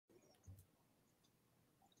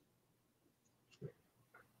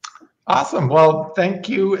Awesome. Well, thank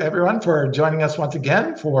you everyone for joining us once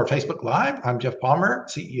again for Facebook Live. I'm Jeff Palmer,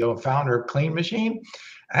 CEO and founder of Clean Machine.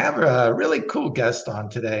 I have a really cool guest on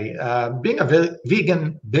today. Being a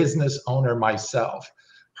vegan business owner myself,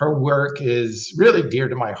 her work is really dear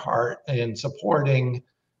to my heart in supporting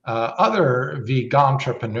other vegan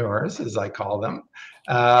entrepreneurs, as I call them,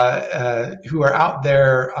 who are out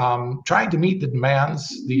there trying to meet the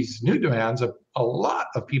demands, these new demands of a lot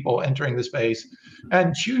of people entering the space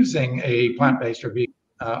and choosing a plant-based or vegan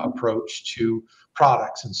approach to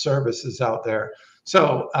products and services out there.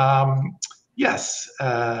 So yes,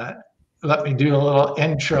 let me do a little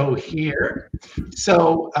intro here.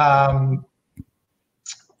 So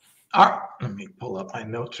let me pull up my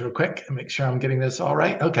notes real quick and make sure I'm getting this all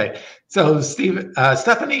right. Okay, so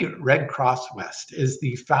Stephanie Redcross West is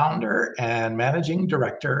the founder and managing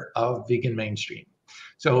director of Vegan Mainstream.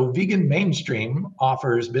 So Vegan Mainstream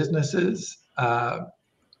offers businesses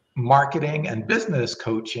marketing and business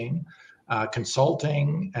coaching,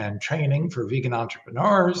 consulting and training for vegan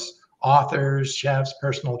entrepreneurs, authors, chefs,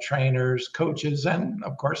 personal trainers, coaches, and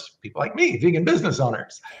of course, people like me, vegan business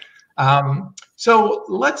owners. So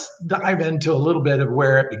let's dive into a little bit of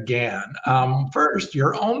where it began. First,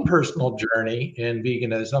 your own personal journey in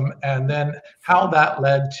veganism, and then how that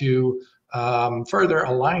led to further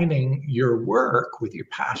aligning your work with your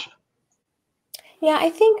passion. Yeah,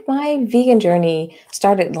 I think my vegan journey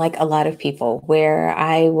started like a lot of people, where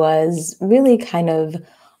I was really kind of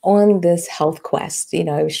on this health quest.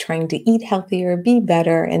 I was trying to eat healthier, be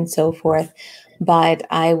better, and so forth. But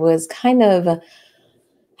I was kind of,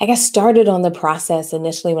 I guess, started on the process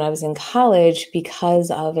initially when I was in college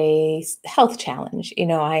because of a health challenge.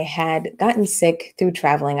 I had gotten sick through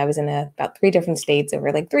traveling. I was in about 3 different states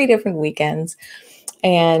over like 3 different weekends.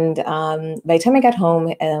 And by the time I got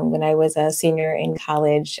home, when I was a senior in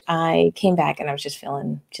college, I came back and I was just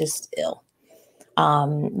feeling just ill.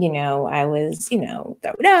 I was,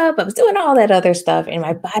 throwing up, I was doing all that other stuff, and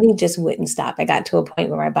my body just wouldn't stop. I got to a point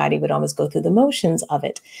where my body would almost go through the motions of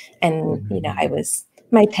it. And,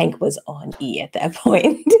 my tank was on E at that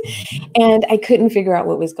point. And I couldn't figure out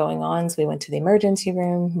what was going on. So we went to the emergency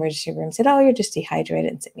room. Emergency room said, "Oh, you're just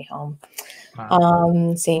dehydrated," and sent me home.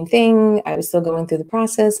 Wow. Same thing. I was still going through the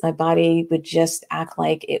process. My body would just act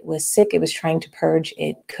like it was sick. It was trying to purge.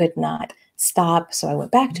 It could not stop. So I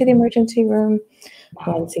went back to the emergency room.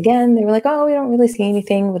 Wow. Once again, they were like, "Oh, we don't really see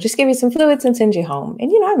anything. We'll just give you some fluids and send you home."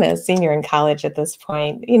 And, I'm a senior in college at this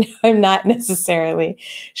point. I'm not necessarily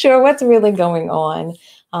sure what's really going on.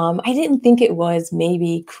 I didn't think it was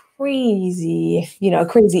maybe crazy, a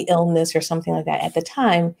crazy illness or something like that at the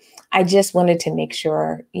time. I just wanted to make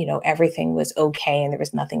sure, everything was okay and there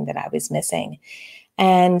was nothing that I was missing.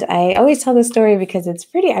 And I always tell this story because it's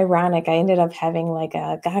pretty ironic. I ended up having like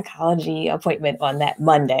a gynecology appointment on that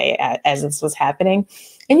Monday as this was happening.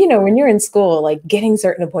 And, when you're in school, like getting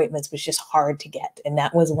certain appointments was just hard to get. And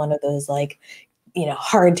that was one of those like,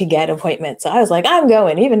 hard to get appointments. So I was like, I'm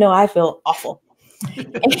going, even though I feel awful.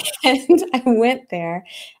 And I went there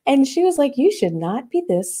and she was like, "You should not be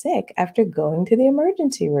this sick after going to the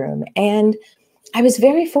emergency room." And I was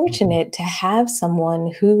very fortunate to have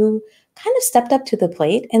someone who kind of stepped up to the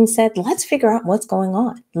plate and said, "Let's figure out what's going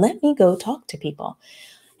on. Let me go talk to people."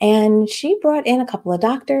 And she brought in a couple of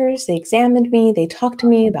doctors. They examined me. They talked to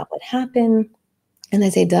me about what happened. And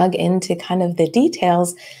as they dug into kind of the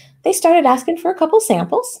details, they started asking for a couple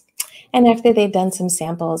samples. And after they'd done some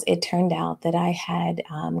samples, it turned out that I had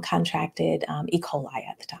contracted E. coli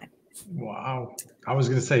at the time. Wow. I was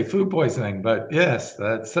going to say food poisoning, but yes,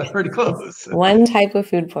 that's pretty close. One type of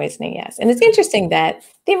food poisoning, yes. And it's interesting that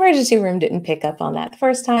the emergency room didn't pick up on that the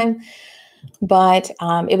first time, but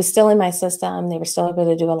it was still in my system. They were still able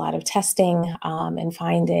to do a lot of testing and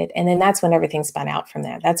find it. And then that's when everything spun out from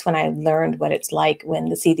there. That's when I learned what it's like when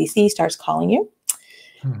the CDC starts calling you.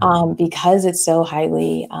 Because it's so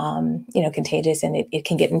highly, contagious, and it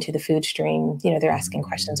can get into the food stream. They're asking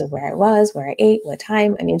questions of where I was, where I ate, what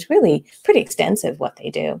time. I mean, it's really pretty extensive what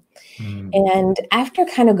they do. And after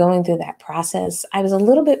kind of going through that process, I was a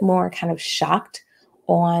little bit more kind of shocked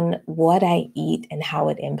on what I eat and how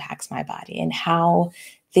it impacts my body and how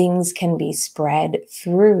things can be spread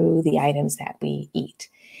through the items that we eat.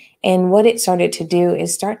 And what it started to do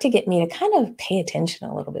is start to get me to kind of pay attention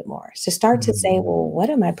a little bit more. So start to say, well,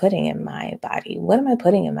 what am I putting in my body? What am I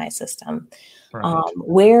putting in my system? Right.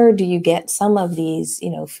 Where do you get some of these,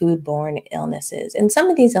 foodborne illnesses? And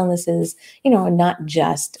some of these illnesses, are not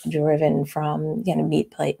just driven from,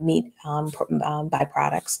 meat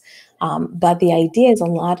byproducts. But the idea is a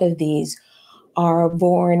lot of these are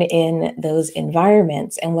born in those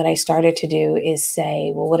environments. And what I started to do is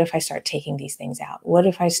say, well, what if I start taking these things out? What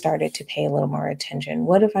if I started to pay a little more attention?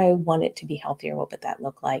 What if I wanted to be healthier? What would that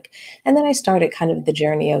look like? And then I started kind of the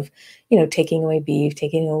journey of, taking away beef,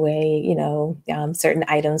 taking away, certain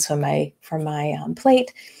items from my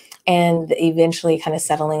plate, and eventually kind of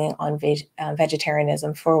settling on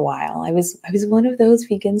vegetarianism for a while. I was one of those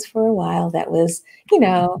vegans for a while that was, I eat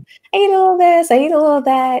a little this, I eat a little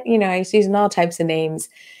that. I was using all types of names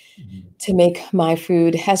to make my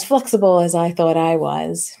food as flexible as I thought I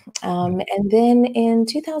was. And then in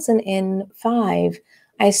 2005,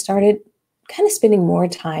 I started kind of spending more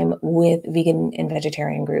time with vegan and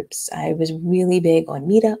vegetarian groups. I was really big on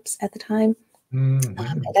meetups at the time.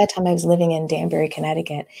 At that time, I was living in Danbury,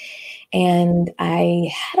 Connecticut, and I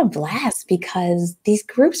had a blast because these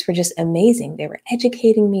groups were just amazing. They were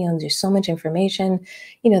educating me on just so much information.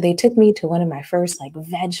 They took me to one of my first veg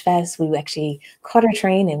fests. We actually caught a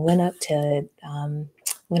train and went up to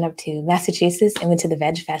Massachusetts and went to the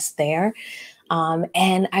veg fest there.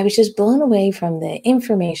 And I was just blown away from the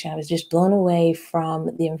information. I was just blown away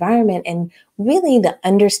from the environment and really the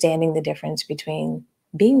understanding the difference between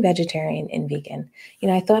being vegetarian and vegan.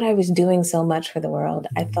 I thought I was doing so much for the world.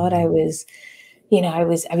 I thought I was,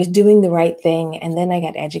 I was doing the right thing. And then I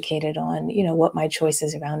got educated on, what my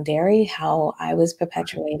choices around dairy, how I was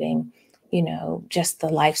perpetuating, just the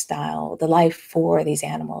lifestyle, the life for these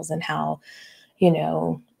animals, and how,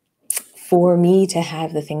 for me to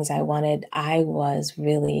have the things I wanted, I was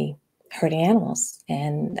really hurting animals.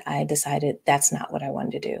 And I decided that's not what I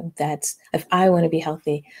wanted to do. If I want to be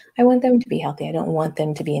healthy, I want them to be healthy. I don't want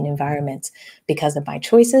them to be in environments because of my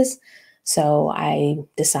choices. So I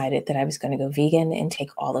decided that I was going to go vegan and take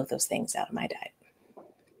all of those things out of my diet.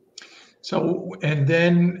 So, and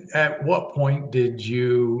then at what point did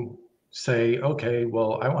you say, okay,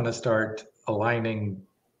 well, I want to start aligning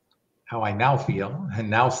how I now feel and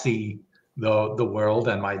now see the world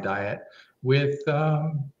and my diet with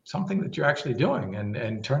something that you're actually doing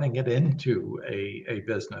and turning it into a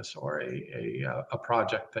business or a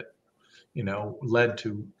project that led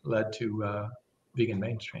to vegan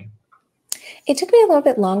mainstream? It took me a little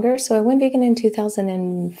bit longer. So I went vegan in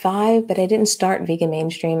 2005, but I didn't start vegan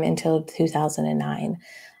mainstream until 2009.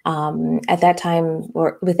 At that time,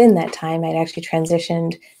 or within that time, I'd actually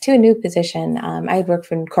transitioned to a new position. I had worked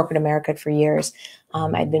for corporate America for years.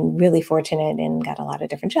 I'd been really fortunate and got a lot of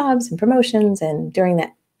different jobs and promotions. And during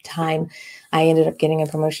that time, I ended up getting a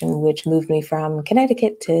promotion which moved me from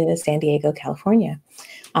Connecticut to San Diego, California,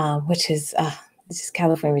 which is just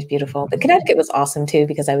California was beautiful. But Connecticut was awesome too,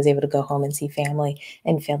 because I was able to go home and see family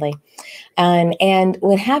in Philly. And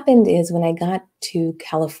what happened is when I got to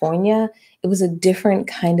California, it was a different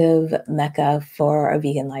kind of mecca for a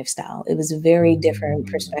vegan lifestyle. It was a very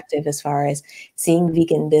different perspective as far as seeing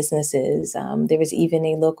vegan businesses. There was even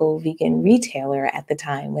a local vegan retailer at the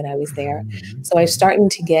time when I was there. So I was starting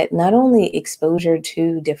to get not only exposure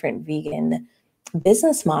to different vegan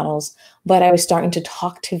business models, but I was starting to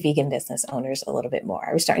talk to vegan business owners a little bit more.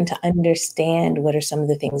 I was starting to understand what are some of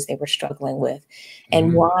the things they were struggling with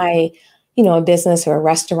and why, a business or a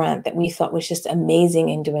restaurant that we thought was just amazing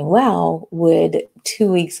and doing well would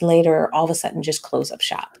 2 weeks later, all of a sudden just close up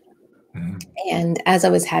shop. And as I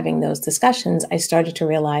was having those discussions, I started to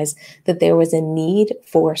realize that there was a need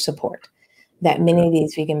for support. That many of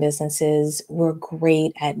these vegan businesses were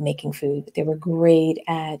great at making food. They were great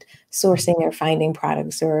at sourcing or finding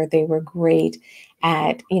products, or they were great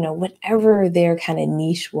at, whatever their kind of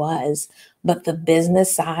niche was. But the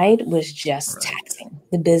business side was just taxing.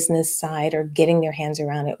 The business side, or getting their hands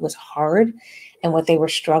around it, was hard. And what they were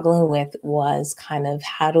struggling with was kind of,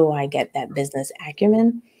 how do I get that business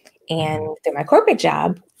acumen? And through my corporate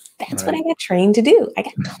job, that's what I got trained to do. I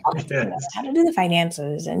got taught how to do the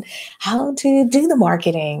finances and how to do the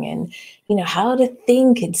marketing and, how to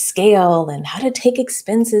think and scale and how to take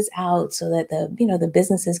expenses out so that the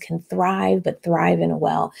businesses can thrive, but thrive in a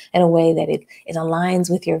way that it aligns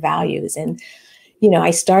with your values. And,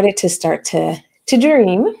 I started to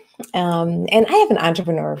dream. And I have an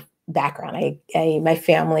entrepreneur background. My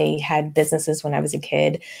family had businesses when I was a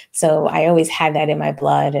kid, so I always had that in my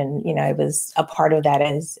blood, and I was a part of that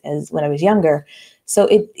as when I was younger. So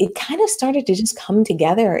it kind of started to just come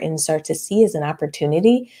together and start to see as an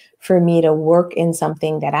opportunity for me to work in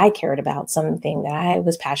something that I cared about, something that I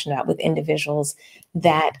was passionate about with individuals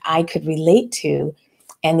that I could relate to.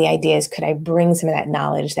 And the idea is, could I bring some of that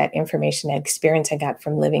knowledge, that information, that experience I got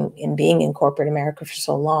from living and being in corporate America for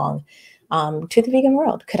so long, to the vegan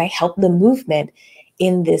world? Could I help the movement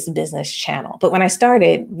in this business channel. But when I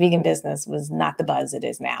started, vegan business was not the buzz it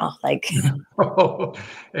is now. Like, Oh,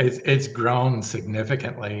 it's grown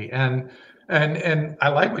significantly, and I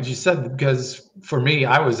like what you said, because for me,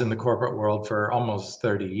 I was in the corporate world for almost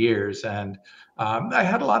 30 years, and I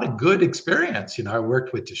had a lot of good experience. I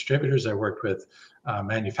worked with distributors, I worked with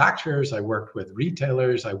manufacturers, I worked with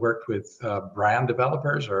retailers, I worked with brand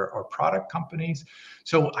developers or product companies.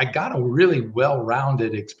 So I got a really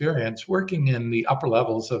well-rounded experience working in the upper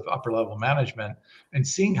levels of upper level management and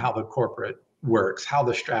seeing how the corporate works, how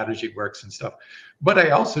the strategy works and stuff. But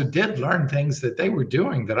I also did learn things that they were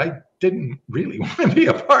doing that I didn't really want to be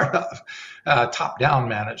a part of. Top-down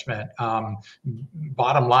management,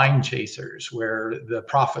 bottom line chasers, where the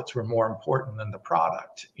profits were more important than the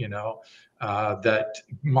product. That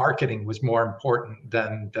marketing was more important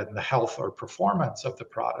than the health or performance of the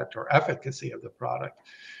product or efficacy of the product.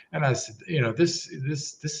 And I said, this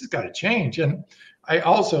has got to change. And I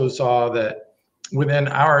also saw that within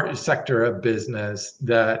our sector of business,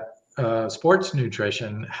 that sports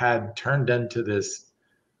nutrition had turned into this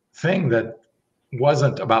thing that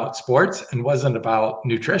wasn't about sports and wasn't about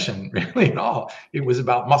nutrition really at all. It was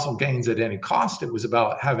about muscle gains at any cost. It was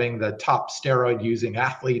about having the top steroid using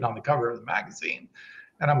athlete on the cover of the magazine.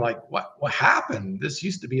 And I'm like, what happened? This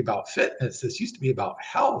used to be about fitness. This used to be about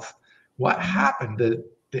health. What happened?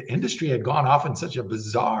 The industry had gone off in such a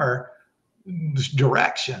bizarre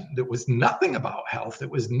direction that was nothing about health. It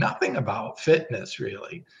was nothing about fitness,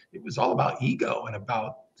 really. It was all about ego and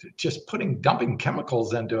about just dumping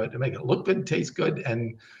chemicals into it to make it look good, taste good,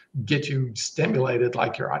 and get you stimulated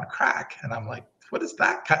like you're on crack. And I'm like, what does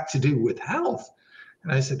that got to do with health?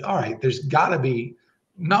 And I said, all right, there's got to be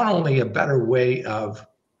not only a better way of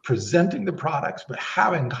presenting the products, but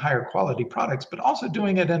having higher quality products, but also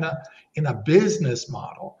doing it in a business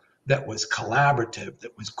model that was collaborative,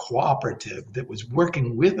 that was cooperative, that was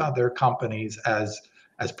working with other companies as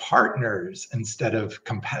partners instead of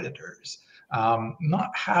competitors,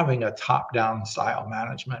 not having a top-down style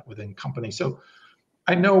management within companies. So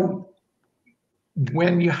I know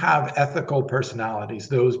when you have ethical personalities,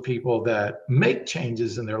 those people that make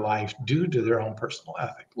changes in their life due to their own personal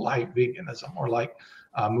ethic, like veganism or like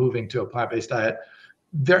moving to a plant-based diet,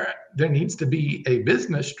 there needs to be a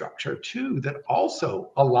business structure too that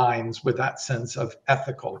also aligns with that sense of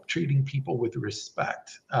ethical, treating people with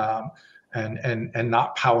respect, and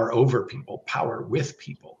not power over people, power with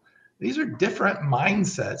people. These are different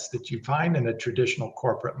mindsets that you find in a traditional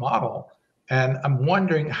corporate model. And I'm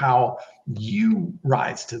wondering how you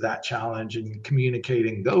rise to that challenge in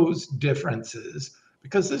communicating those differences,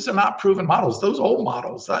 because these are not proven models. Those old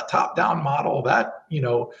models, that top-down model, that,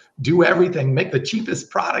 do everything, make the cheapest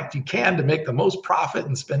product you can to make the most profit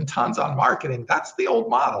and spend tons on marketing. That's the old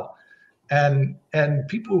model. And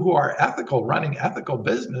people who are ethical, running ethical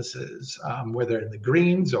businesses, whether in the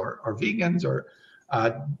greens or vegans or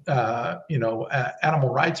animal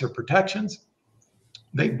rights or protections,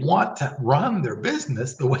 they want to run their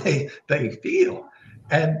business the way they feel.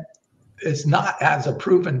 And it's not as a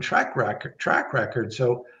proven track record.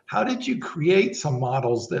 So how did you create some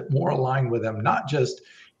models that more align with them, not just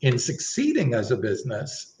in succeeding as a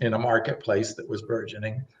business in a marketplace that was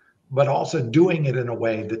burgeoning, but also doing it in a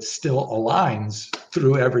way that still aligns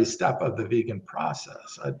through every step of the vegan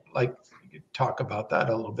process? I'd like you to talk about that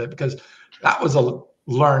a little bit, because that was a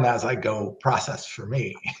learn as I go process for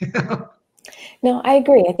me. no, I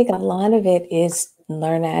agree. I think a lot of it is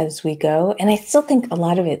learn as we go. And I still think a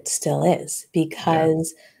lot of it still is, Yeah.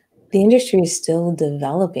 because the industry is still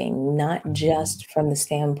developing, not just from the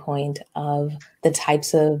standpoint of the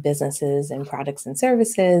types of businesses and products and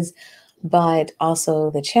services, but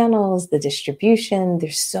also the channels, the distribution.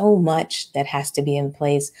 There's so much that has to be in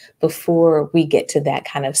place before we get to that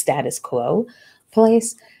kind of status quo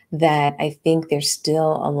place, that I think there's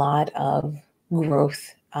still a lot of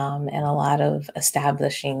growth, and a lot of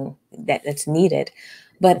establishing that's needed.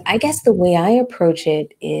 But I guess the way I approach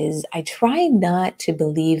it is I try not to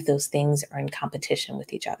believe those things are in competition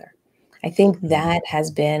with each other. I think that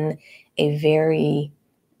has been a very,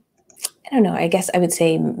 I don't know, I guess I would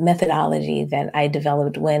say methodology that I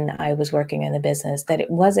developed when I was working in the business, that it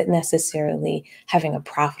wasn't necessarily having a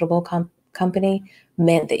profitable company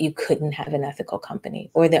meant that you couldn't have an ethical company,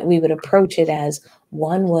 or that we would approach it as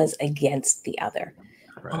one was against the other.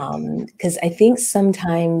 Right. Because I think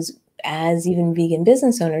sometimes, as even vegan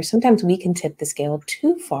business owners, sometimes we can tip the scale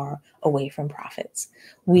too far away from profits.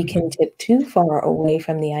 We can Mhm. tip too far away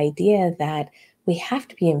from the idea that we have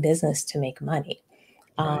to be in business to make money.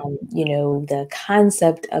 Right. The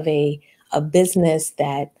concept of a business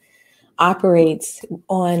that operates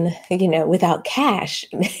on, without cash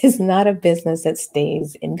is not a business that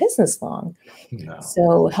stays in business long. No.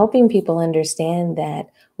 So helping people understand that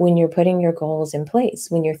when you're putting your goals in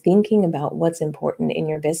place, when you're thinking about what's important in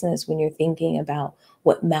your business, when you're thinking about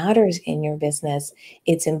what matters in your business,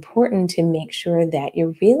 it's important to make sure that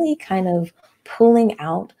you're really kind of pulling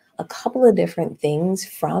out a couple of different things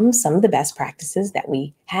from some of the best practices that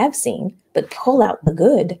we have seen, but pull out the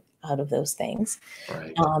good out of those things.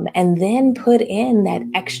 Right. And then put in that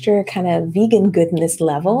extra kind of vegan goodness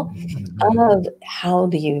level of how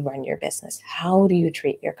do you run your business? How do you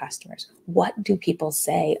treat your customers? What do people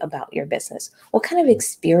say about your business? What kind of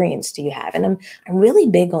experience do you have? And I'm really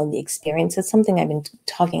big on the experience. It's something I've been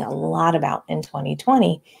talking a lot about in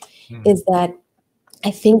 2020, is that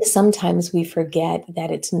I think sometimes we forget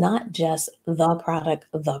that it's not just the product,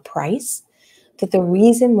 the price, that the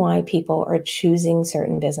reason why people are choosing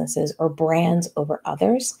certain businesses or brands over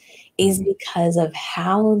others is because of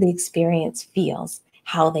how the experience feels,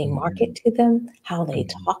 how they market to them, how they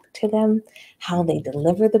talk to them, how they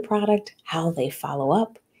deliver the product, how they follow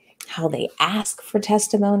up, how they ask for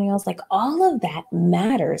testimonials. Like all of that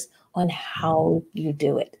matters on how you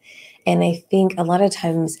do it. And I think a lot of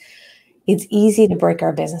times it's easy to break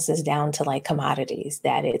our businesses down to like commodities,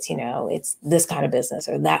 that it's this kind of business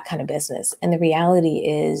or that kind of business. And the reality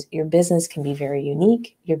is your business can be very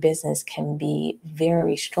unique. Your business can be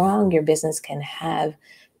very strong. Your business can have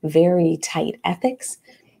very tight ethics,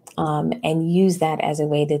 and use that as a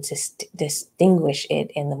way to distinguish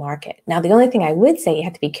it in the market. Now, the only thing I would say you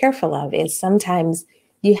have to be careful of is sometimes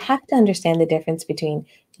you have to understand the difference between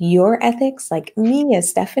your ethics, like me as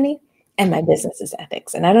Stephanie, and my business's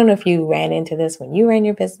ethics. And I don't know if you ran into this when you ran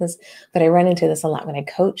your business, but I run into this a lot when I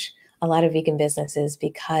coach a lot of vegan businesses,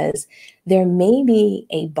 because there may be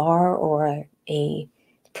a bar or a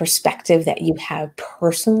perspective that you have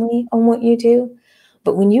personally on what you do.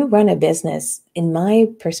 But when you run a business, in my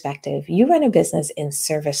perspective, you run a business in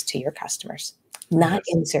service to your customers, not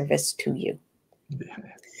in service to you.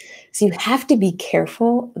 So you have to be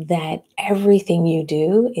careful that everything you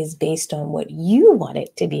do is based on what you want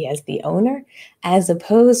it to be as the owner, as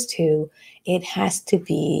opposed to it has to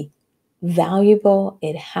be valuable,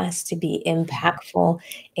 it has to be impactful,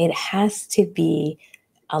 it has to be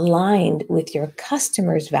aligned with your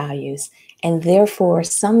customers' values. And therefore,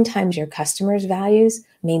 sometimes your customers' values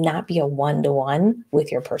may not be a one-to-one with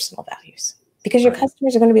your personal values, because your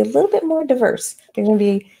customers are going to be a little bit more diverse.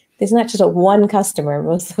 There's not just a one customer.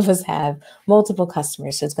 Most of us have multiple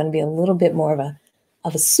customers. So it's going to be a little bit more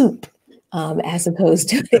of a soup, as opposed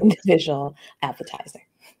to an individual appetizer.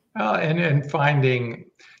 And finding,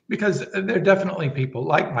 because there are definitely people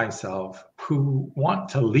like myself who want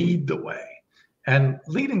to lead the way, and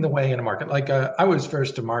leading the way in a market. Like I was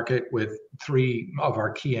first to market with 3 of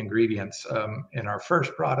our key ingredients in our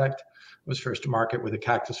first product. Was first to market with a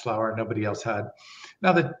cactus flower nobody else had.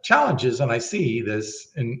 Now the challenge is, and I see this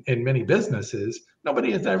in many businesses,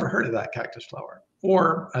 nobody has ever heard of that cactus flower.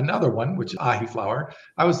 Or another one, which is ahi flower.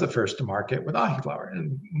 I was the first to market with ahi flower,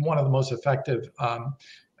 and one of the most effective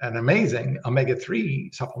and amazing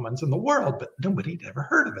omega-3 supplements in the world, but nobody had ever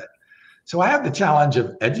heard of it. So I have the challenge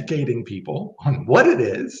of educating people on what it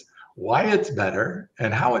is, why it's better,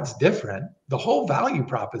 and how it's different. The whole value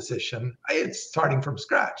proposition, it's starting from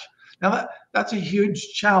scratch. Now that's a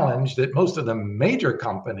huge challenge that most of the major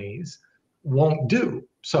companies won't do.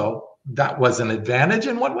 So that was an advantage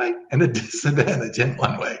in one way and a disadvantage in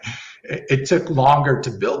one way. It took longer to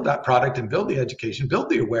build that product and build the education, build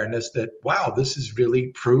the awareness that, wow, this is really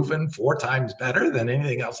proven 4 times better than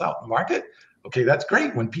anything else out in the market. Okay, that's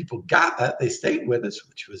great. When people got that, they stayed with us,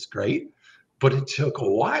 which was great. But it took a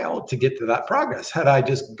while to get to that progress. Had I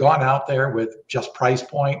just gone out there with just price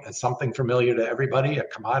point and something familiar to everybody, a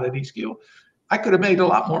commodity SKU, I could have made a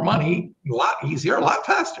lot more money, a lot easier, a lot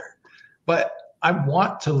faster. But I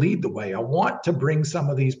want to lead the way. I want to bring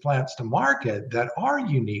some of these plants to market that are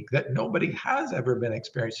unique, that nobody has ever been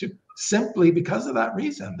experienced to, simply because of that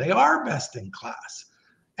reason. They are best in class,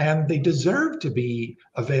 and they deserve to be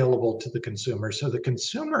available to the consumer so the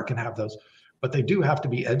consumer can have those. But they do have to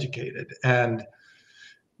be educated, and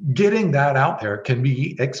getting that out there can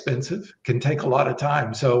be expensive, can take a lot of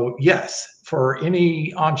time. So yes, for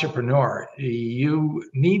any entrepreneur, you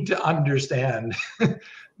need to understand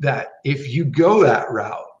that if you go that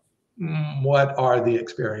route, what are the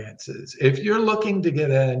experiences? If you're looking to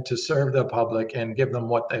get in to serve the public and give them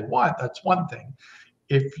what they want, that's one thing.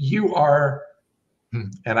 If you are,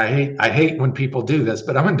 and I hate when people do this,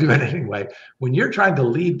 but I'm going to do it anyway. When you're trying to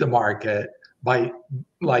lead the market by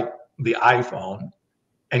like the iPhone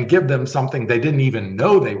and give them something they didn't even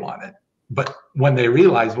know they wanted, but when they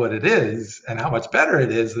realize what it is and how much better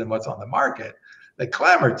it is than what's on the market, they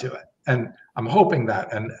clamor to it. And I'm hoping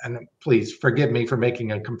that, and please forgive me for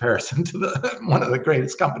making a comparison to the one of the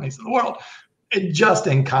greatest companies in the world, just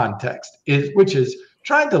in context, which is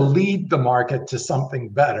trying to lead the market to something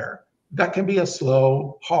better. That can be a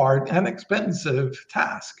slow, hard, and expensive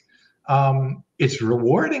task. It's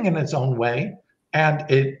rewarding in its own way, and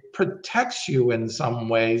it protects you in some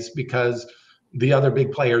ways because the other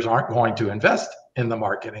big players aren't going to invest in the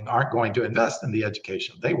marketing, aren't going to invest in the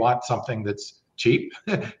education. They want something that's cheap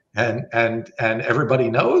and everybody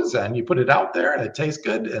knows, and you put it out there and it tastes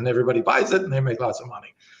good and everybody buys it and they make lots of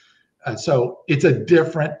money. So it's a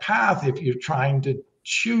different path if you're trying to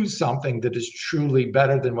choose something that is truly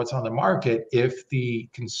better than what's on the market if the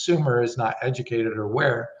consumer is not educated or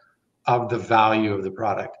aware of the value of the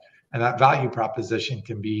product. And that value proposition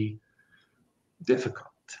can be difficult.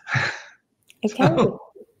 It can be.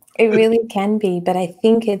 It really can be, but I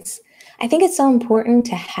think it's so important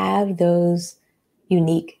to have those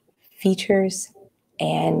unique features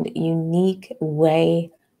and unique way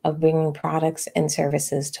of bringing products and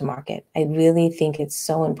services to market. I really think it's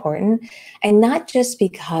so important, and not just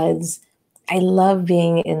because I love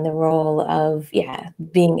being in the role of,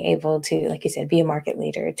 being able to, like you said, be a market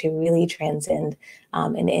leader, to really transcend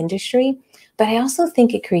an industry. But I also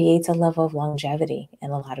think it creates a level of longevity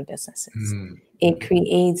in a lot of businesses. It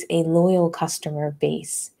creates a loyal customer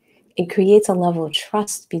base. It creates a level of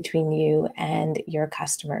trust between you and your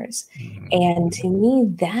customers. And to me,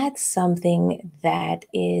 that's something that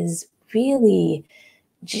is really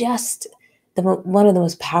just one of the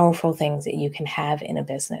most powerful things that you can have in a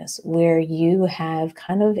business, where you have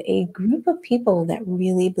kind of a group of people that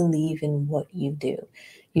really believe in what you do.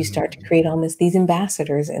 You start to create almost these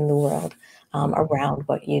ambassadors in the world around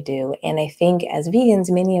what you do. And I think as vegans,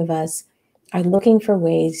 many of us are looking for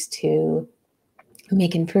ways to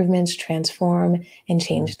make improvements, transform, and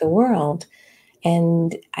change the world.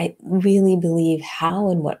 And I really believe how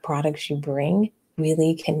and what products you bring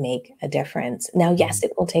really can make a difference. Now, yes,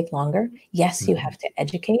 it will take longer. Yes, you have to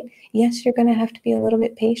educate. Yes, you're going to have to be a little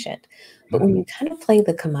bit patient. But when you kind of play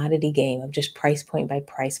the commodity game of just price point by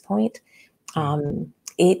price point,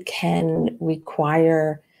 it can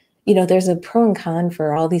require, there's a pro and con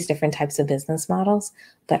for all these different types of business models,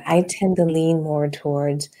 but I tend to lean more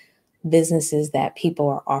towards businesses that people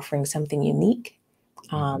are offering something unique.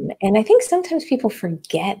 And I think sometimes people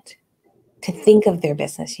forget to think of their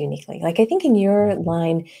business uniquely. Like, I think in your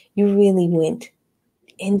line, you really went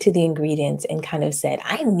into the ingredients and kind of said,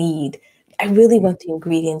 I really want the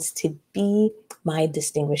ingredients to be my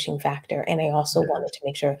distinguishing factor. And I also wanted to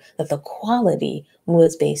make sure that the quality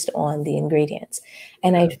was based on the ingredients.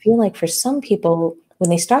 And I feel like for some people, when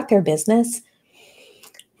they start their business,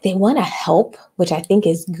 they want to help, which I think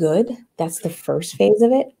is good. That's the first phase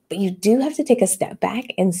of it. But you do have to take a step back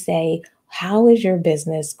and say, how is your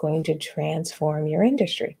business going to transform your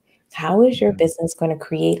industry? How is your business going to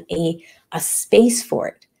create a space for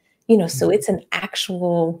it? So it's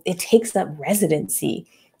it takes up residency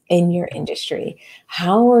in your industry.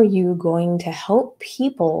 How are you going to help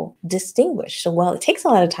people distinguish? So while it takes a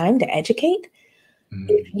lot of time to educate,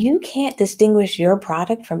 if you can't distinguish your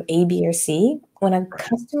product from A, B, or C, when a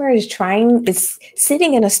customer is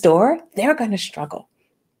sitting in a store, they're going to struggle.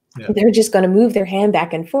 They're just going to move their hand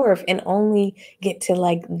back and forth and only get to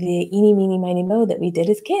like the eeny, meeny, miny, mo that we did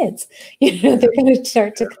as kids. They're going to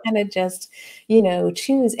start to kind of just,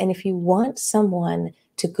 choose. And if you want someone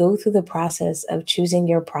to go through the process of choosing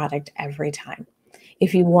your product every time,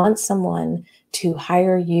 if you want someone to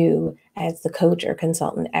hire you as the coach or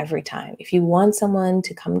consultant every time, if you want someone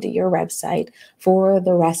to come to your website for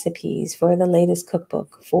the recipes, for the latest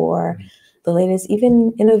cookbook, for the latest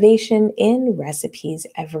even innovation in recipes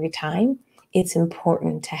every time, it's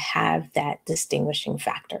important to have that distinguishing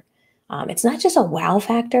factor. It's not just a wow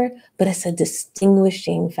factor, but it's a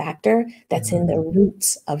distinguishing factor that's in the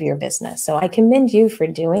roots of your business. So I commend you for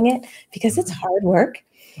doing it because it's hard work.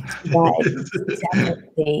 But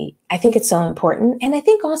definitely, I think it's so important. And I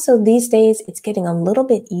think also these days it's getting a little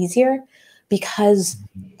bit easier because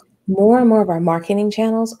more and more of our marketing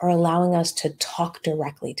channels are allowing us to talk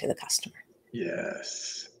directly to the customer.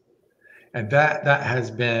 Yes. And that has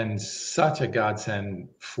been such a godsend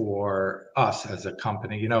for us as a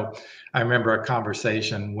company. I remember a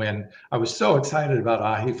conversation when I was so excited about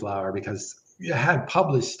ahi flour because it had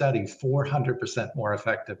published study 400% more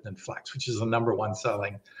effective than flax, which is the number one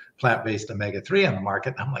selling plant-based omega-3 on the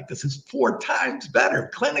market. And I'm like, this is 4 times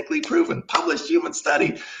better, clinically proven, published human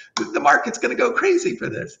study. The market's going to go crazy for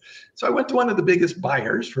this. So I went to one of the biggest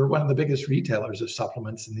buyers for one of the biggest retailers of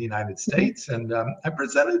supplements in the United States. And I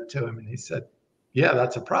presented it to him and he said, yeah,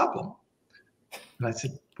 that's a problem. And I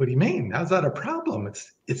said, what do you mean? How's that a problem?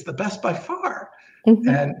 It's the best by far. Hmm.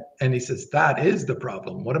 And he says, that is the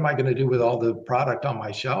problem. What am I going to do with all the product on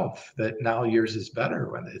my shelf that now yours is better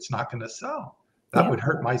when it's not going to sell? That Yeah. would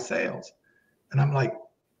hurt my sales. And I'm like,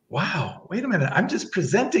 wow, wait a minute. I'm just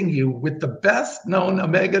presenting you with the best known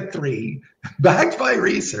omega-3 backed by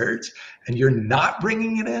research, and you're not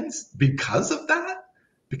bringing it in because of that?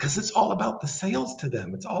 Because it's all about the sales to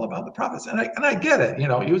them. It's all about the profits. And I get it. You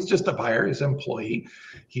know, he was just a buyer, he's an employee.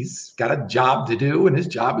 He's got a job to do, and his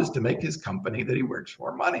job is to make his company that he works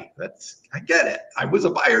for money. I get it. I was a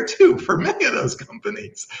buyer too for many of those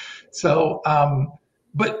companies. So,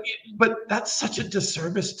 but that's such a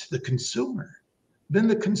disservice to the consumer. Then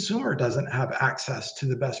the consumer doesn't have access to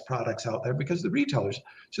the best products out there because the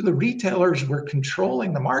retailers were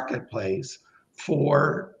controlling the marketplace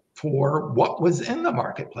for what was in the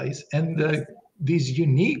marketplace, and these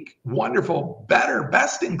unique, wonderful, better,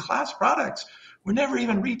 best in class products were never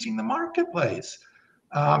even reaching the marketplace.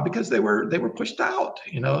 Because they were pushed out.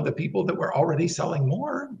 You know, the people that were already selling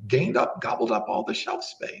more gobbled up all the shelf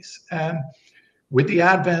space. And with the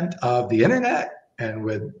advent of the internet and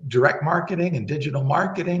with direct marketing and digital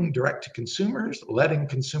marketing, direct to consumers, letting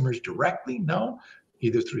consumers directly know,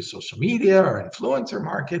 either through social media or influencer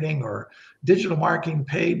marketing or digital marketing,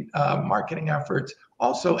 paid marketing efforts.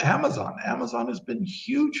 Also, Amazon. Amazon has been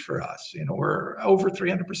huge for us. You know, we're over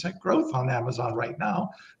 300% growth on Amazon right now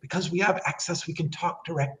because we have access. We can talk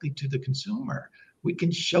directly to the consumer. We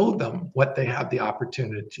can show them what they have the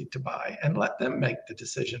opportunity to buy and let them make the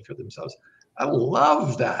decision for themselves. I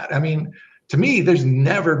love that. I mean, to me, there's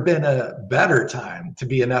never been a better time to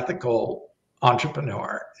be an ethical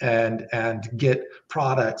entrepreneur and get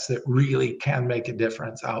products that really can make a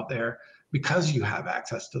difference out there because you have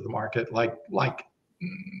access to the market like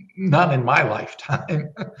none in my lifetime.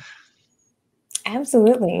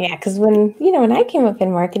 Absolutely. Yeah. Because when I came up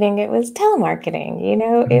in marketing, it was telemarketing,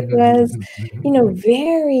 it was,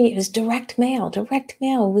 it was direct mail. Direct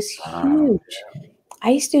mail was Oh, huge. I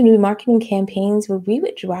used to do marketing campaigns where we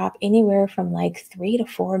would drop anywhere from like 3 to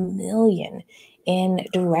 4 million in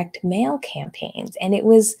direct mail campaigns. And it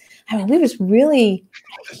was, I mean, we was really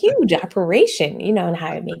a huge operation, and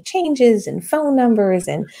how to make changes and phone numbers.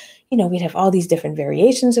 And, we'd have all these different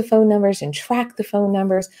variations of phone numbers and track the phone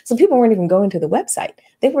numbers. So people weren't even going to the website.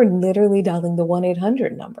 They were literally dialing the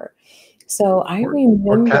 1-800 number. So I or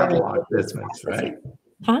remember catalog this business, processing.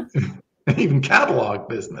 right? Huh? Even catalog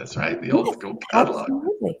business, right? The old Yes, school catalog.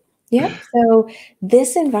 absolutely. Yep. So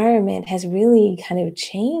this environment has really kind of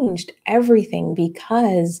changed everything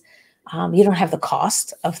because you don't have the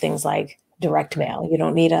cost of things like direct mail. You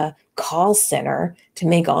don't need a call center to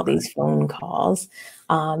make all Right. these phone calls.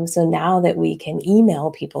 So now that we can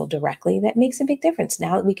email people directly, that makes a big difference.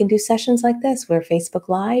 Now that we can do sessions like this, where Facebook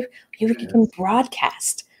Live, we can Yes.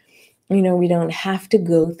 broadcast. We don't have to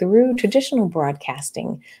go through traditional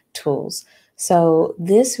broadcasting tools. So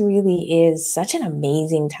this really is such an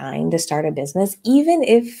amazing time to start a business, even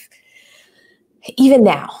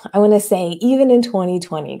now, I want to say, even in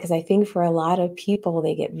 2020, because I think for a lot of people,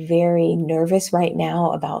 they get very nervous right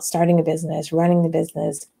now about starting a business, running the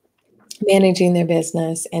business, managing their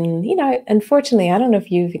business. And, unfortunately, I don't know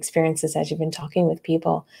if you've experienced this as you've been talking with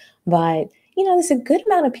people, but, there's a good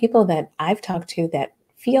amount of people that I've talked to that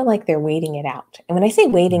feel like they're waiting it out. And when I say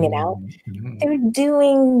waiting it out, Mhm. they're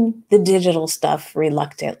doing the digital stuff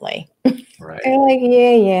reluctantly. Right. They're like,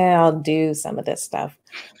 yeah, yeah, I'll do some of this stuff.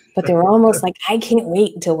 But they were almost like, I can't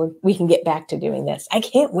wait until we can get back to doing this. I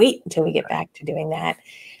can't wait until we get back to doing that.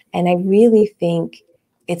 And I really think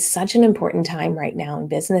it's such an important time right now in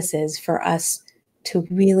businesses for us to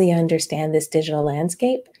really understand this digital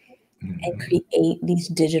landscape and Mhm. create these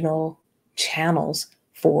digital channels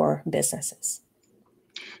for businesses.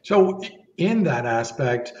 So, in that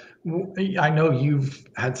aspect, I know you've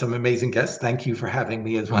had some amazing guests. Thank you for having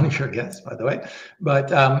me as one of your guests, by the way. But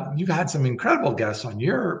you've had some incredible guests on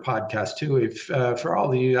your podcast too. If for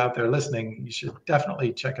all of you out there listening, you should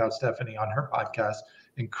definitely check out Stephanie on her podcast.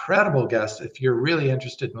 Incredible guests. If you're really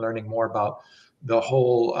interested in learning more about the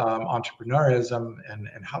whole entrepreneurism and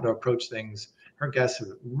how to approach things, her guests have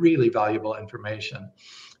really valuable information.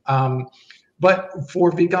 Um, but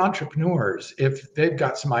for big entrepreneurs, if they've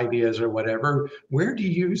got some ideas or whatever, where do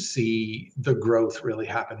you see the growth really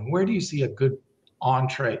happening? Where do you see a good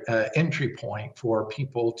entry point for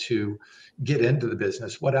people to get into the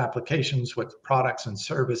business? What applications, what products and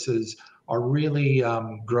services are really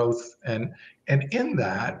growth and in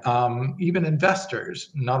that, even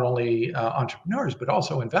investors, not only entrepreneurs but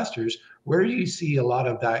also investors, where do you see a lot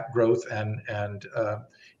of that growth and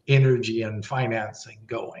energy and financing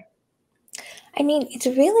going? I mean, it's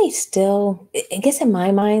really still, I guess in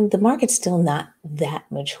my mind, the market's still not that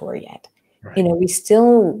mature yet. Right. We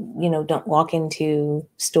still, don't walk into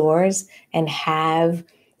stores and have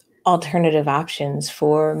alternative options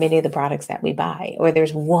for many of the products that we buy, or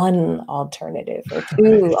there's one alternative or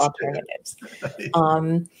two Right. alternatives.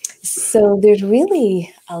 Um, so there's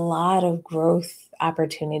really a lot of growth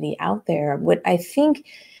opportunity out there. What I think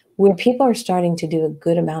where people are starting to do a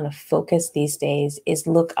good amount of focus these days is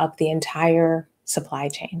look up the entire supply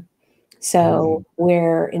chain. So Mhm.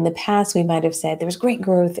 where in the past we might have said there was great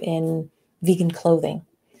growth in vegan clothing,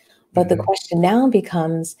 but the Mhm. question now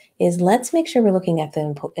becomes is let's make sure we're looking at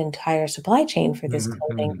the entire supply chain for this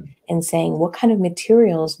clothing Mhm. and saying what kind of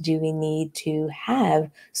materials do we need to have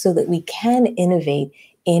so that we can innovate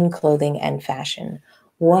in clothing and fashion?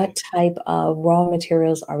 What Right. type of raw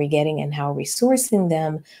materials are we getting and how are we sourcing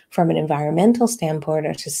them from an environmental standpoint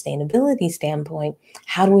or sustainability standpoint?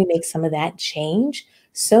 How do we make some of that change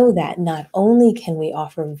so that not only can we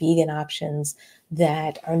offer vegan options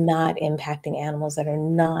that are not impacting animals, that are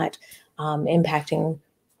not impacting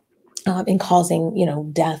and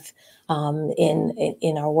causing death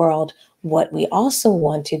in our world. What we also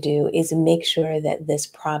want to do is make sure that this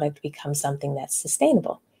product becomes something that's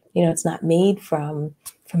sustainable. It's not made from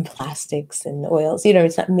plastics and oils.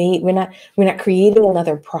 It's not made. We're not creating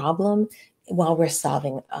another problem while we're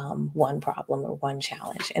solving one problem or one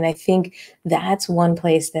challenge. And I think that's one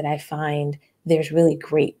place that I find there's really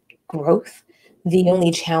great growth. The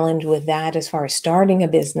only challenge with that, as far as starting a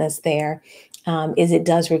business there, is it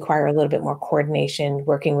does require a little bit more coordination,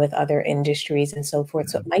 working with other industries and so forth.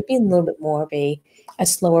 So it might be a little bit more of a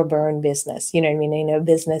slower burn business. You know what I mean? A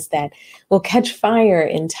business that will catch fire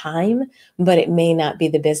in time, but it may not be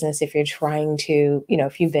the business if you're trying to,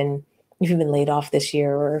 if you've been laid off this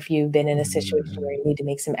year, or if you've been in a situation where Mhm. you need to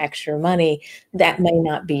make some extra money, that Right. may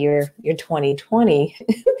not be your 2020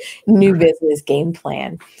 new Right. business game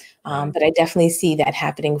plan. Right. But I definitely see that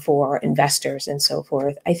happening for investors and so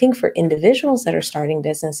forth. I think for individuals that are starting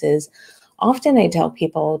businesses, often I tell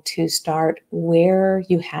people to start where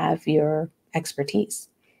you have your expertise.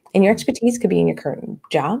 And your expertise could be in your current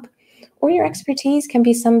job, or your Mhm. expertise can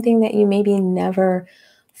be something that you maybe never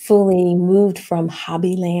fully moved from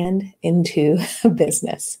hobby land into a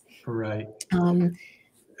business. Right. Um,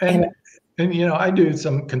 and And I do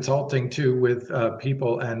some consulting too with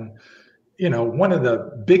people, and one of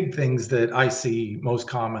the big things that I see most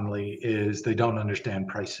commonly is they don't understand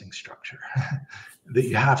pricing structure. That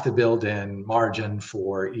you have to build in margin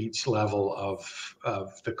for each level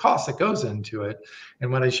of the cost that goes into it.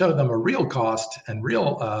 And when I show them a real cost and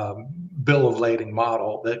real bill of lading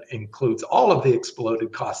model that includes all of the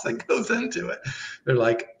exploded costs that goes into it, they're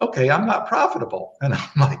like, okay, I'm not profitable. And I'm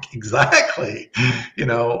like, exactly.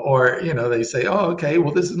 Or they say, oh, okay,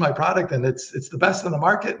 well, this is my product and it's the best on the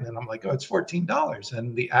market. And then I'm like, oh, it's $14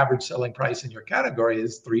 and the average selling price in your category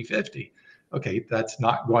is $3.50. Okay, that's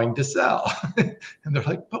not going to sell. And they're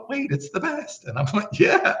like, but wait, it's the best. And I'm like,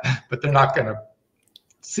 yeah, but they're not going to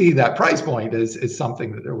see that price point is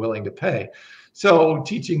something that they're willing to pay. So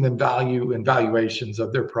teaching them value and valuations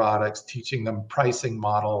of their products, teaching them pricing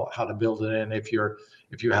model, how to build it in. If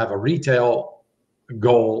you have a retail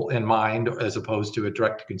goal in mind as opposed to a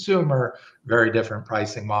direct to consumer, very different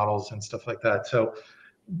pricing models and stuff like that. So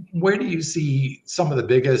where do you see some of the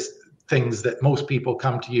biggest things that most people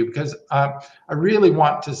come to you? Because I really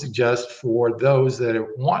want to suggest for those that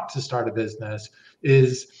want to start a business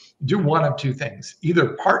is do one of two things: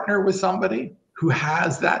 either partner with somebody who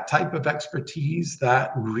has that type of expertise,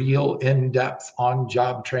 that real in-depth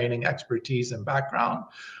on-job training expertise and background,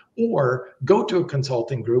 or go to a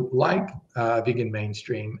consulting group like Vegan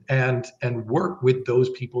Mainstream and work with those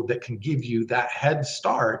people that can give you that head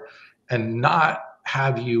start and not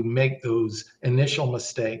have you make those initial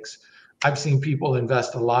mistakes. I've seen people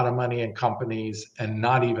invest a lot of money in companies and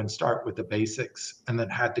not even start with the basics and then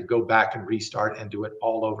had to go back and restart and do it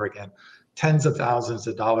all over again. Tens of thousands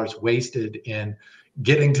of dollars wasted in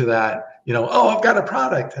getting to that, oh, I've got a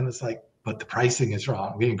product. And it's like, but the pricing is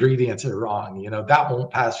wrong. The ingredients are wrong. That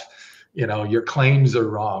won't pass. Your claims are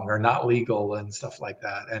wrong or not legal and stuff like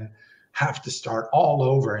that. And have to start all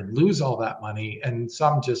over and lose all that money. And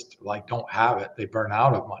some just like don't have it. They burn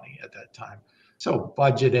out of money at that time. So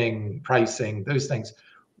budgeting, pricing, those things.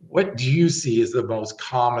 What do you see as the most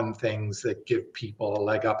common things that give people a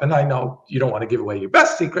leg up? And I know you don't want to give away your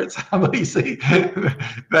best secrets, obviously.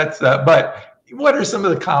 But what are some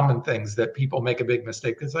of the common things that people make a big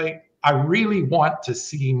mistake? Because I really want to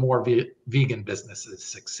see more vegan businesses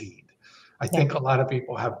succeed. I yeah. think a lot of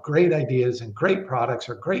people have great ideas and great products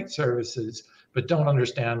or great services, but don't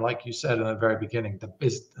understand, like you said in the very beginning, the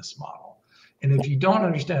business model. And if you don't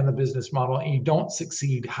understand the business model and you don't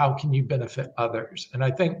succeed, how can you benefit others? And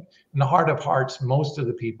I think in the heart of hearts, most of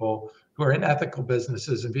the people who are in ethical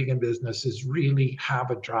businesses and vegan businesses really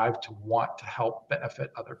have a drive to want to help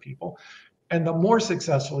benefit other people. And the more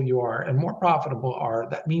successful you are and more profitable are,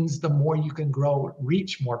 that means the more you can grow,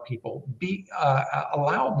 reach more people,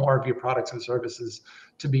 allow more of your products and services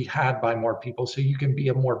to be had by more people, so you can be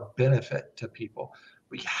a more benefit to people.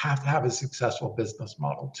 We have to have a successful business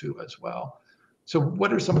model too, as well. So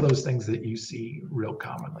what are some of those things that you see real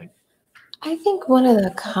commonly? I think one of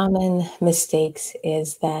the common mistakes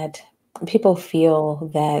is that people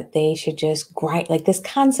feel that they should just grind, like this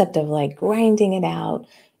concept of like grinding it out.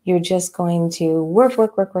 You're just going to work,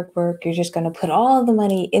 work, work, work, work. You're just going to put all the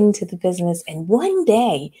money into the business, and one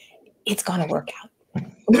day it's going to work out.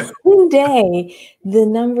 One day the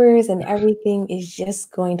numbers and everything is just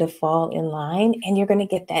going to fall in line, and you're going to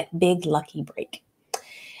get that big lucky break.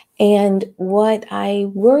 And what I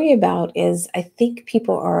worry about is I think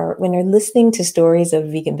people are, when they're listening to stories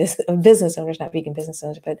of business owners, not vegan business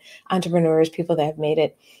owners, but entrepreneurs, people that have made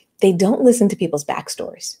it, they don't listen to people's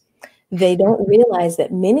backstories. They don't realize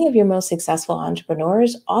that many of your most successful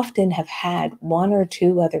entrepreneurs often have had one or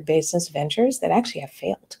two other business ventures that actually have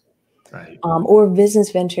failed. Right. Or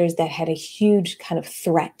business ventures that had a huge kind of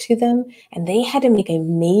threat to them, and they had to make a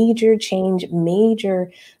major change,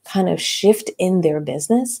 major kind of shift in their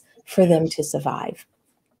business for them to survive.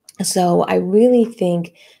 So I really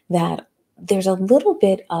think that there's a little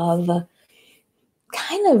bit of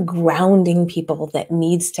kind of grounding people that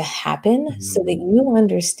needs to happen so that you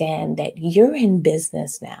understand that you're in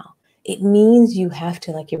business now. It means you have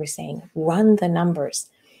to, like you were saying, run the numbers.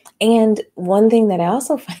 And one thing that I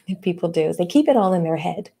also find that people do is they keep it all in their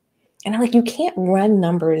head. And I'm like, you can't run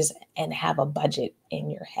numbers and have a budget in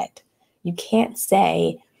your head. You can't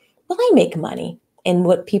say, well, I make money. And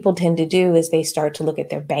what people tend to do is they start to look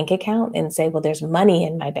at their bank account and say, well, there's money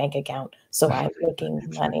in my bank account, so I'm making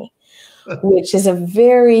money, which is a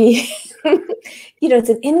very, it's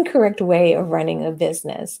an incorrect way of running a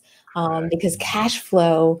business because cash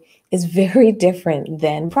flow is very different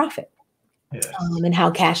than profit. Yes. And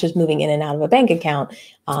how cash is moving in and out of a bank account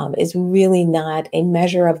is really not a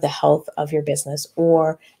measure of the health of your business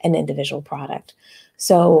or an individual product.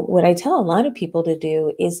 So what I tell a lot of people to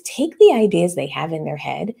do is take the ideas they have in their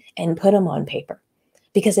head and put them on paper.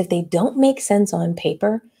 Because if they don't make sense on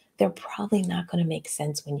paper, they're probably not going to make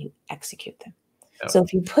sense when you execute them. So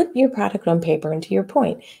if you put your product on paper, and to your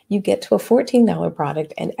point, you get to a $14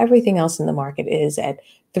 product and everything else in the market is at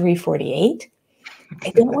 $3.48. I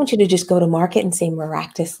don't want you to just go to market and say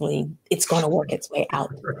miraculously it's going to work its way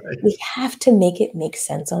out. Right. We have to make it make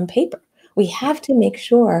sense on paper. We have to make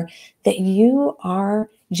sure that you are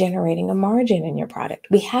generating a margin in your product.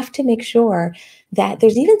 We have to make sure that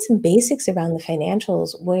there's even some basics around the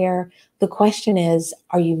financials where the question is,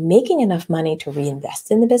 are you making enough money to reinvest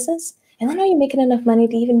in the business? And then are you making enough money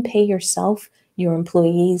to even pay yourself, your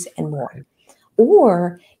employees, and more?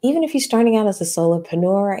 Or even if you're starting out as a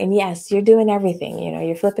solopreneur, and yes, you're doing everything,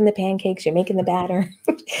 you're flipping the pancakes, you're making the batter,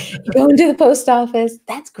 you're going to the post office,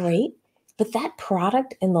 that's great. But that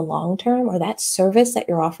product in the long term, or that service that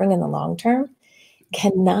you're offering in the long term,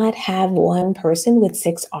 cannot have one person with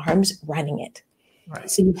 6 arms running it. Right.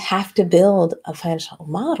 So you have to build a financial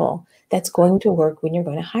model that's going to work when you're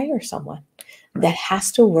going to hire someone. That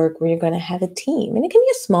has to work where you're going to have a team. And it can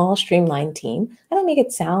be a small, streamlined team. I don't make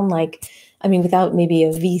it sound like, without maybe a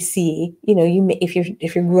VC,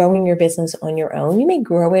 if you're growing your business on your own, you may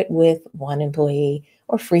grow it with one employee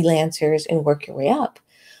or freelancers and work your way up.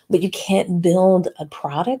 But you can't build a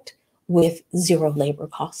product with zero labor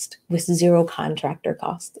cost, with zero contractor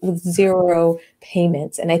cost, with zero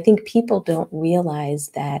payments. And I think people don't realize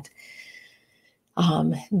that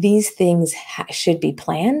these things should be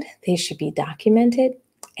planned, they should be documented,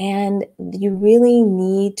 and you really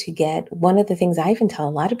need to get, one of the things I even tell a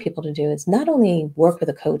lot of people to do is not only work with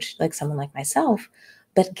a coach like someone like myself,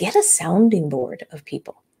 but get a sounding board of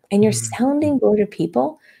people. And your sounding board of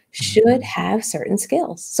people should have certain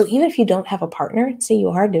skills. So even if you don't have a partner, say you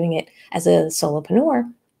are doing it as a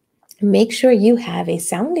solopreneur, make sure you have a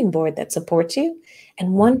sounding board that supports you.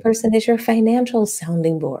 And one person is your financial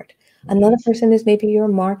sounding board. Another person is maybe your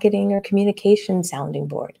marketing or communication sounding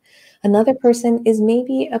board. Another person is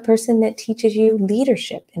maybe a person that teaches you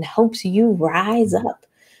leadership and helps you rise up.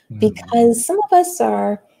 Because some of us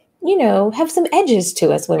are, have some edges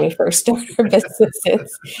to us when we first start our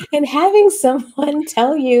businesses. And having someone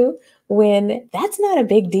tell you when that's not a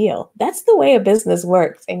big deal, that's the way a business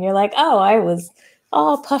works. And you're like, oh, I was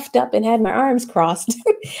all puffed up and had my arms crossed.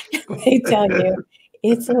 They tell you,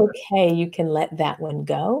 it's okay. You can let that one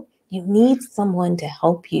go. you need someone to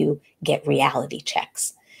help you get reality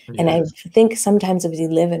checks. And I Yes. think sometimes if we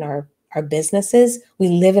live in our businesses, we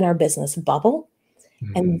live in our business bubble.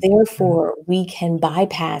 And Mhm. Mhm. therefore, we can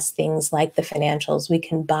bypass things like the financials. We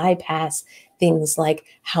can bypass things like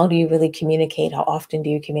how do you really communicate? How often do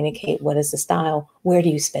you communicate? What is the style? Where do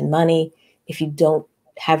you spend money? If you don't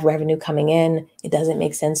have revenue coming in, it doesn't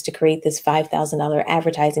make sense to create this $5,000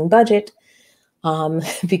 advertising budget,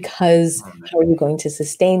 because how are you going to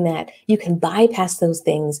sustain that? You can bypass those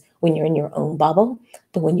things when you're in your own bubble.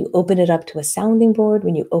 But when you open it up to a sounding board,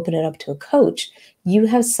 when you open it up to a coach, you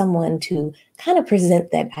have someone to kind of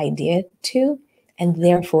present that idea to, and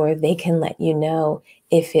therefore they can let you know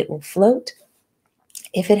if it will float,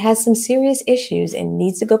 if it has some serious issues and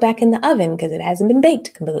needs to go back in the oven because it hasn't been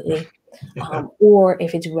baked completely, Yeah. or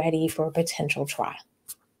if it's ready for a potential trial.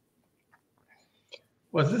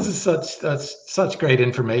 Well, this is that's such great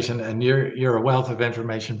information, and you're a wealth of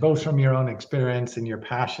information, both from your own experience and your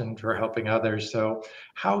passion for helping others. So,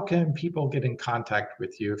 how can people get in contact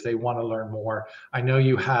with you if they want to learn more? I know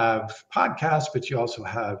you have podcasts, but you also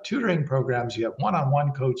have tutoring programs. You have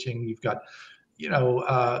one-on-one coaching. You've got,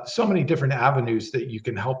 so many different avenues that you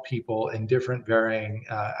can help people in different varying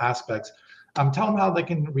aspects. Tell them how they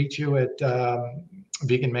can reach you at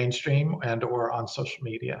Vegan Mainstream and or on social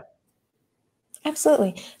media.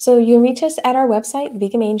 Absolutely. So you can reach us at our website,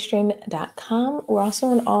 veganmainstream.com. We're also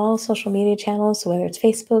on all social media channels, so whether it's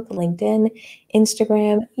Facebook, LinkedIn,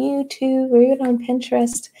 Instagram, YouTube, we're even on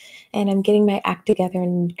Pinterest. And I'm getting my act together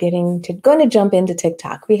and going to jump into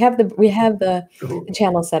TikTok. We have the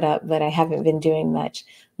channel set up, but I haven't been doing much.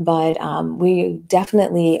 But we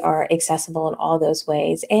definitely are accessible in all those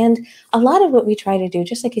ways. And a lot of what we try to do,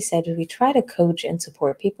 just like you said, we try to coach and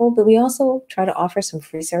support people, but we also try to offer some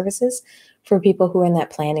free services for people who are in that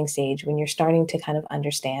planning stage when you're starting to kind of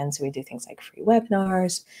understand. So we do things like free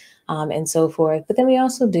webinars, and so forth. But then we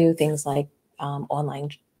also do things like online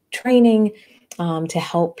training, to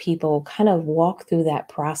help people kind of walk through that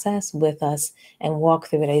process with us and walk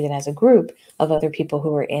through it even as a group of other people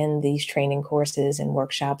who are in these training courses and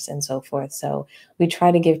workshops and so forth. So we try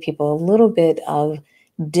to give people a little bit of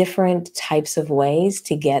different types of ways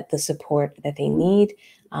to get the support that they need,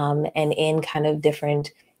 and in kind of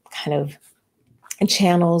different kind of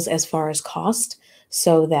channels as far as cost,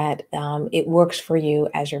 so that it works for you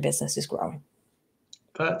as your business is growing.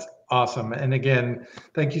 That's awesome. And again,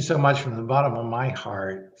 thank you so much from the bottom of my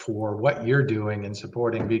heart for what you're doing in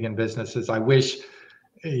supporting vegan businesses. I wish,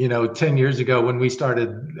 10 years ago when we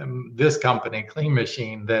started this company, Clean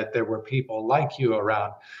Machine, that there were people like you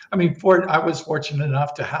around. I mean, I was fortunate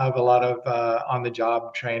enough to have a lot of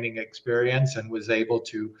on-the-job training experience and was able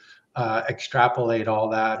to extrapolate all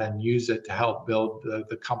that and use it to help build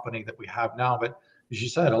the company that we have now. But as you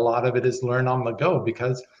said, a lot of it is learn on the go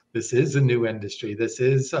because this is a new industry. This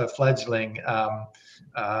is a fledgling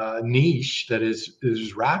niche that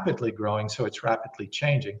is rapidly growing, so it's rapidly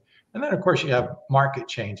changing. And then, of course, you have market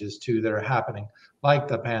changes too that are happening, like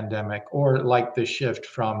the pandemic or like the shift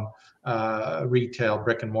from retail,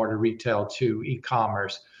 brick and mortar retail to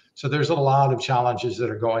e-commerce. So there's a lot of challenges that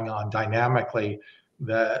are going on dynamically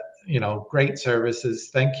that, great services.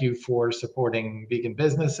 Thank you for supporting vegan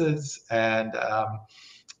businesses. And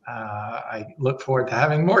I look forward to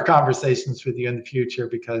having more conversations with you in the future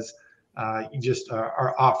because you just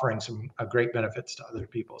are offering some great benefits to other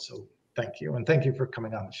people. So thank you. And thank you for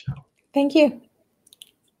coming on the show. Thank you.